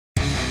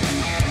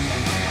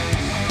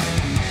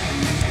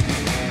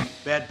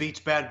Bad beats,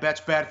 bad bets,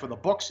 bad for the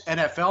books.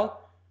 NFL,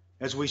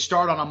 as we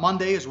start on a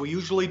Monday, as we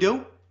usually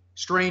do.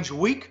 Strange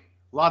week.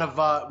 We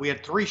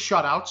had 3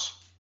 shutouts.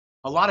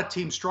 A lot of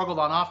teams struggled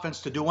on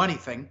offense to do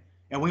anything,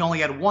 and we only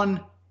had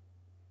one,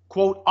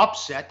 quote,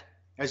 upset,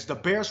 as the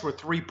Bears were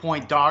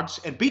 3-point dogs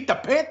and beat the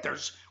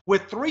Panthers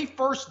with 3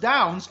 first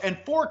downs and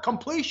 4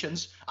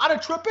 completions out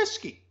of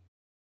Trubisky.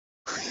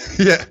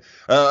 Yeah,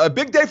 a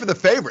big day for the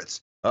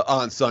favorites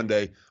on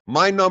Sunday.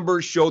 My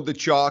numbers showed the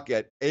chalk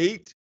at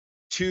 8,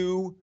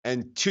 2,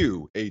 and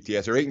 2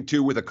 ATS, or 8 and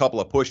 2 with a couple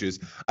of pushes.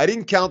 I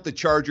didn't count the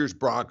Chargers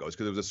Broncos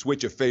because it was a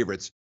switch of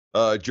favorites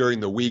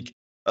during the week.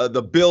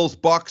 The Bills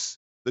Bucks,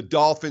 the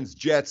Dolphins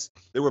Jets,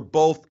 they were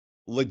both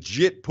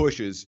legit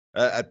pushes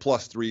at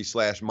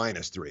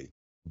 +3/-3.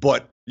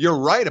 But you're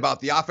right about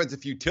the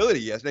offensive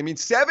futility yesterday. I mean,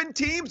 7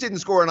 teams didn't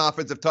score an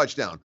offensive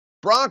touchdown.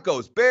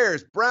 Broncos,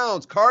 Bears,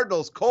 Browns,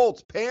 Cardinals,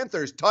 Colts,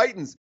 Panthers,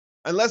 Titans.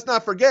 And let's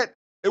not forget,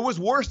 it was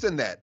worse than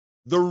that.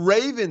 The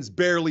Ravens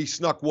barely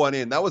snuck one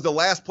in. That was the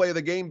last play of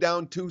the game,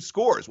 down 2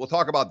 scores. We'll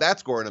talk about that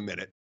score in a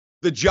minute.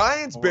 The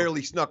Giants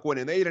barely snuck one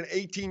in. They had an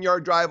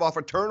 18-yard drive off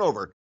a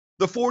turnover.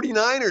 The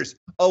 49ers,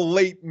 a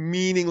late,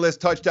 meaningless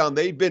touchdown.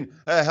 They'd been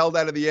held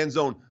out of the end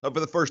zone for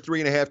the first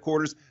 3.5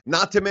 quarters.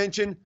 Not to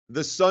mention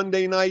the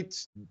Sunday night,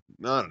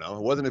 I don't know,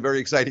 it wasn't a very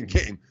exciting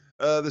game.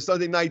 The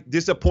Sunday night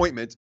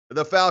disappointment,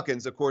 the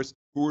Falcons, of course,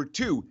 who were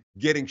 2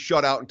 getting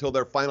shut out until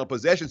their final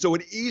possession. So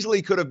it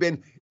easily could have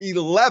been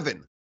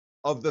 11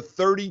 of the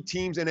 30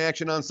 teams in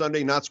action on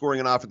Sunday not scoring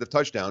an offensive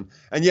touchdown.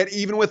 And yet,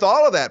 even with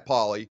all of that,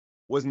 Pauly,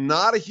 was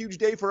not a huge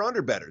day for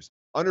underbettors.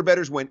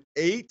 Underbettors went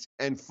 8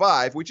 and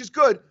 5, which is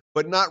good,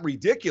 but not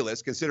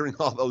ridiculous considering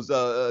all those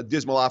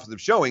dismal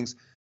offensive showings,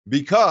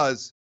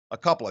 because a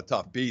couple of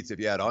tough beats if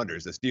you had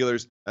unders. The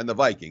Steelers and the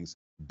Vikings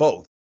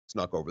both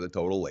snuck over the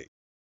total late.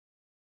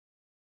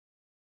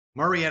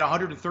 Murray had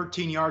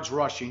 113 yards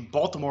rushing.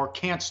 Baltimore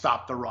can't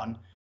stop the run.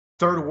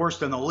 3rd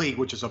worst in the league,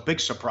 which is a big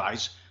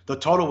surprise. The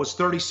total was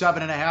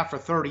 37.5 for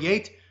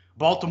 38.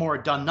 Baltimore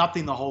had done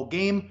nothing the whole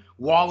game.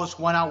 Wallace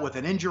went out with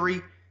an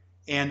injury,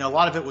 and a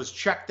lot of it was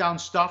check down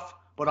stuff.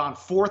 But on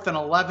 4th and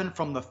 11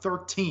 from the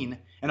 13,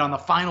 and on the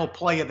final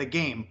play of the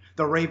game,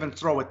 the Ravens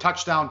throw a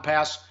touchdown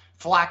pass.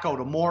 Flacco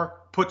to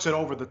Moore puts it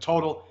over the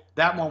total.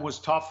 That one was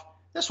tough.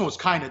 This one was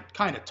kind of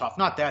tough,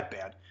 not that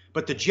bad.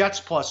 But the Jets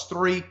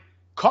 +3.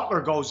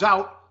 Cutler goes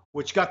out,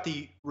 which got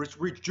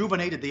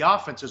rejuvenated the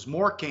offense as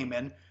Moore came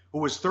in, who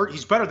was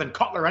he's better than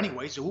Cutler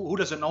anyways. Who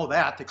doesn't know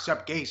that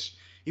except Gase?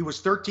 He was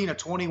 13 of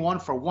 21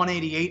 for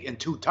 188 and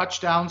 2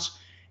 touchdowns.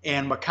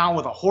 And McCown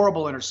with a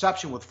horrible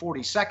interception with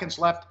 40 seconds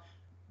left.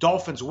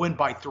 Dolphins win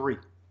by 3.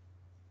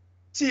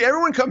 See,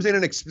 everyone comes in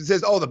and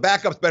says, oh, the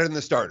backup's better than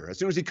the starter as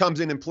soon as he comes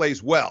in and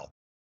plays well.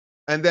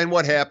 And then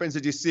what happens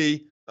is you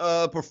see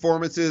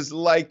performances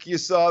like you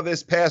saw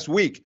this past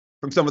week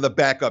from some of the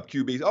backup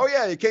QBs. Oh,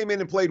 yeah, he came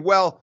in and played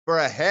well for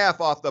a half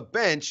off the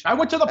bench. I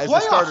went to the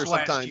playoffs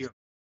last year.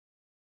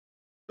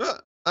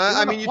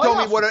 I mean, you told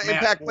me what an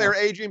impact player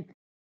Adrian –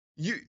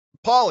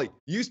 Pauly,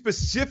 you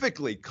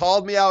specifically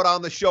called me out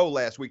on the show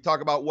last week,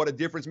 talk about what a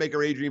difference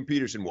maker Adrian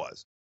Peterson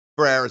was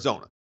for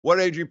Arizona. What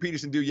did Adrian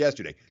Peterson do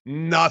yesterday?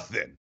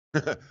 Nothing.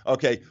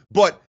 Okay,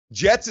 but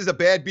Jets is a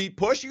bad beat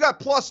push. You got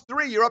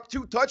 +3. You're up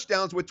 2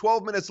 touchdowns with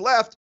 12 minutes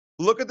left.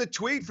 Look at the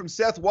tweet from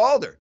Seth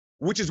Walder,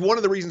 which is one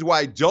of the reasons why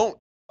I don't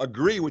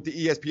agree with the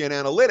ESPN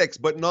analytics,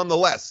 but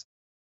nonetheless,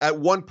 at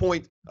one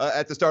point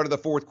at the start of the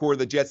 4th quarter,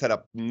 the Jets had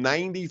a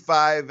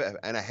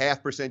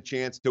 95.5%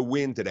 chance to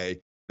win today.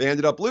 They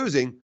ended up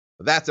losing.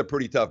 That's a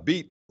pretty tough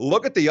beat.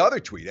 Look at the other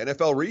tweet,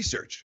 NFL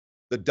Research.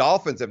 The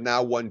Dolphins have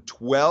now won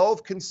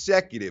 12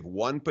 consecutive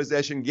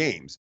one-possession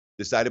games,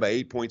 decided by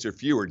 8 points or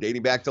fewer,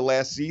 dating back to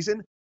last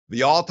season.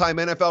 The all-time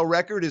NFL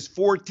record is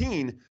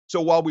 14.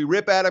 So while we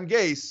rip Adam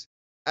Gase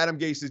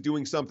is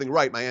doing something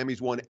right. Miami's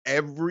won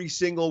every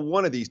single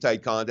one of these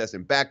tight contests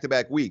in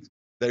back-to-back weeks.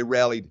 They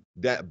rallied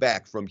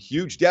back from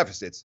huge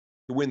deficits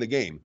to win the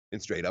game in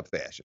straight-up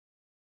fashion.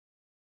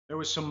 There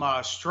was some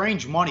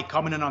strange money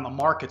coming in on the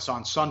markets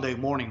on Sunday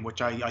morning,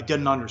 which I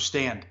didn't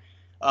understand.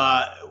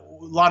 A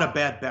lot of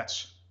bad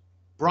bets.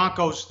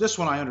 Broncos, this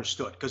one I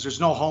understood because there's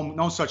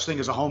no such thing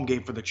as a home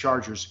game for the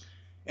Chargers,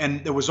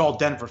 and there was all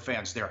Denver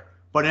fans there.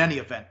 But in any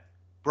event,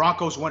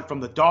 Broncos went from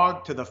the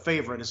dog to the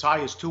favorite as high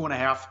as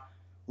 2.5.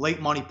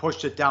 Late money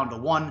pushed it down to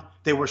 1.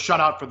 They were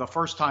shut out for the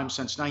first time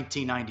since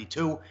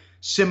 1992.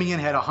 Simeon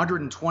had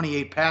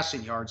 128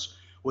 passing yards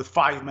with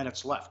 5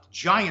 minutes left.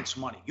 Giants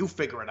money, you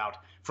figure it out.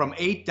 From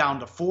 8 down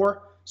to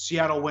 4.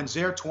 Seattle wins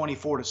there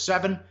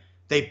 24-7.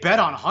 They bet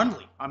on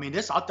Hundley. I mean,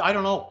 I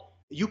don't know.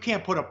 You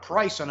can't put a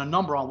price on a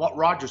number on what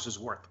Rodgers is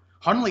worth.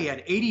 Hundley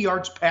had 80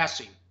 yards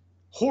passing.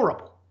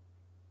 Horrible.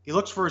 He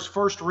looks for his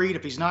first read.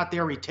 If he's not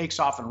there, he takes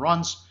off and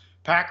runs.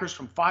 Packers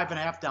from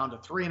 5.5 down to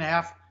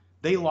 3.5.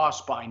 They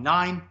lost by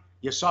 9.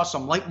 You saw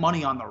some late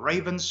money on the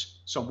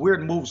Ravens. Some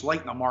weird moves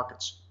late in the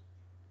markets.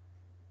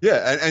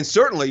 Yeah, and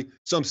certainly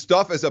some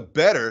stuff as a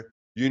bettor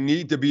you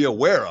need to be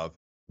aware of.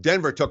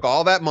 Denver took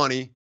all that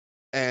money,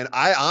 and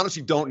I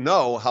honestly don't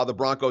know how the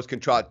Broncos can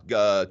trot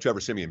Trevor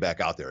Siemian back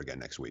out there again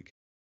next week.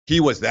 he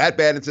was that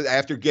bad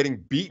after getting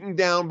beaten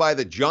down by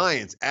the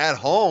Giants at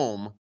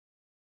home,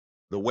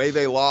 the way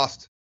they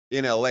lost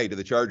in LA to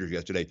the Chargers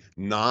yesterday.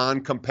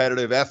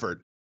 Non-competitive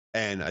effort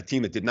and a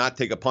team that did not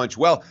take a punch.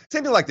 Well,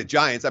 same thing like the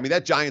Giants. I mean,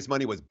 that Giants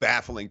money was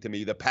baffling to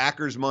me. The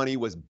Packers money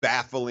was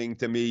baffling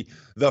to me.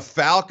 The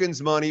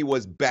Falcons money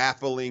was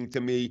baffling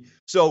to me.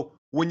 So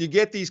when you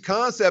get these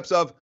concepts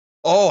of,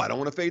 oh, I don't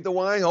want to fade the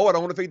wine. Oh, I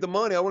don't want to fade the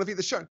money. I want to fade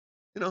the shark.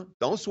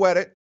 Don't sweat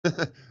it.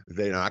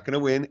 They're not going to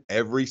win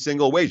every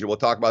single wager. We'll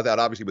talk about that,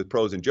 obviously, with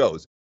pros and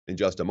Joes in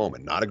just a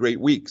moment. Not a great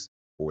weeks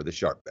for the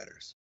sharp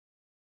bettors.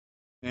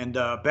 And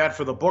bad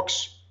for the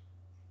books.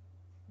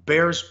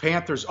 Bears,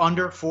 Panthers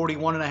under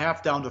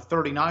 41.5 down to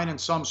 39 in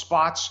some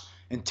spots.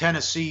 In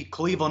Tennessee,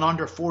 Cleveland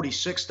under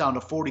 46 down to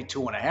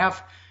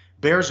 42.5.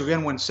 Bears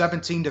again win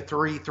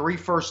 17-3, 3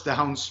 first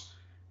downs.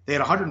 They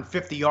had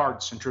 150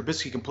 yards, and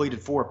Trubisky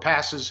completed 4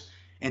 passes.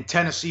 And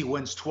Tennessee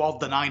wins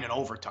 12-9 in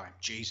overtime.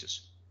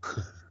 Jesus.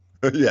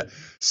 Yeah.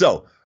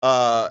 So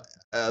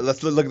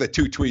let's look at the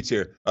 2 tweets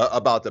here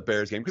about the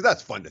Bears game, because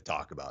that's fun to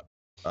talk about.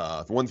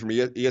 One from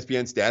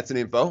ESPN Stats and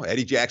Info.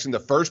 Eddie Jackson, the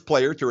first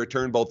player to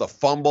return both a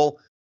fumble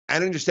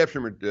and an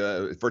interception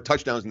for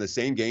touchdowns in the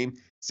same game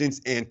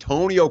since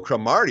Antonio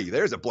Cromartie.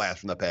 There's a blast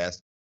from the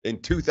past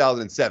in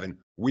 2007,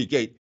 Week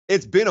 8.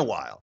 It's been a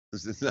while.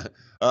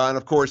 And,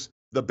 of course,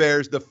 the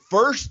Bears, the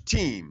first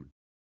team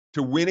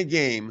to win a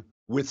game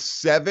with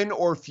 7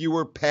 or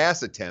fewer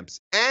pass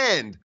attempts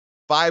and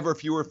 5 or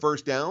fewer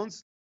first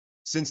downs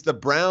since the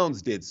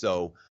Browns did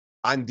so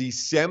on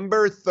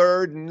December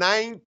 3rd,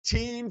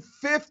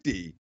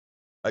 1950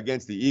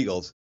 against the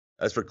Eagles.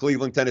 As for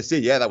Cleveland, Tennessee,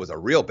 yeah, that was a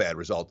real bad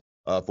result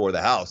for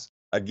the house.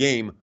 A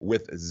game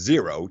with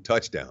 0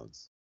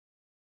 touchdowns.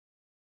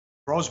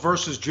 Pros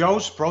versus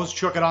Joes. Pros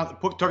took it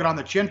on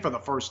the chin for the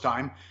first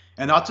time.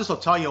 And I'll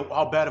tell you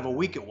how bad of a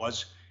week it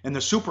was in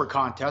the Super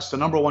Contest, the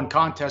 #1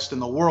 contest in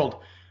the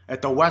world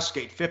at the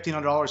Westgate.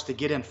 $1,500 to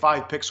get in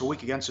 5 picks a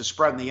week against the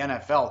spread in the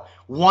NFL.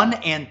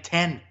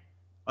 1-10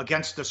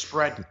 against the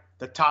spread.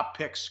 The top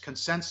picks.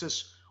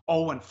 Consensus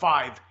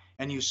 0-5.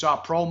 And you saw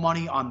pro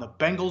money on the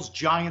Bengals,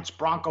 Giants,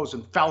 Broncos,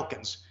 and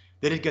Falcons.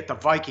 They didn't get the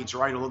Vikings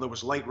right, although there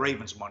was late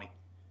Ravens money.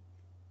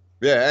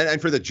 Yeah,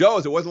 and for the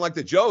Joes, it wasn't like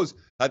the Joes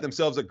had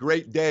themselves a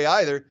great day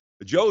either.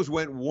 The Joes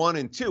went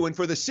 1-2. And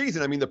for the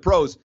season, I mean, the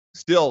pros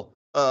still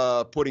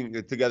putting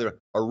together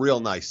a real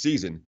nice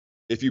season.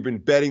 If you've been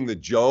betting the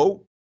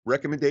Joe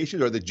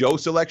recommendations or the Joe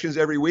selections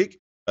every week,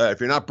 if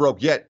you're not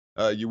broke yet,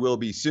 you will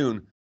be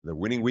soon. The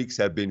winning weeks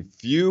have been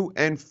few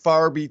and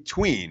far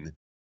between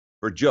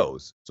for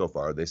Joes so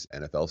far this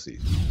NFL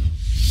season.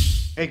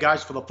 Hey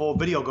guys, for the full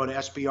video, go to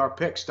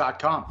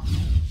sbrpicks.com.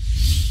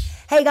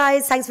 Hey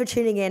guys, thanks for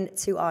tuning in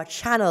to our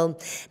channel.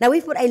 Now,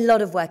 we've put a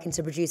lot of work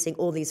into producing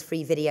all these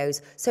free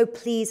videos, so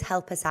please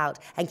help us out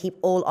and keep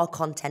all our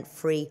content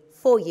free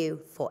for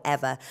you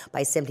forever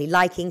by simply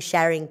liking,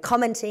 sharing,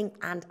 commenting,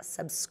 and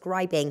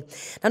subscribing.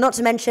 Now, not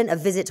to mention, a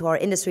visit to our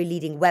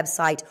industry-leading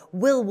website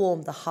will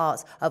warm the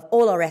hearts of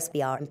all our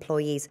SBR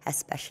employees,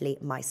 especially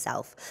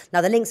myself.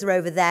 Now, the links are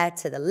over there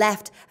to the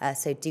left,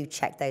 so do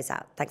check those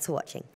out. Thanks for watching.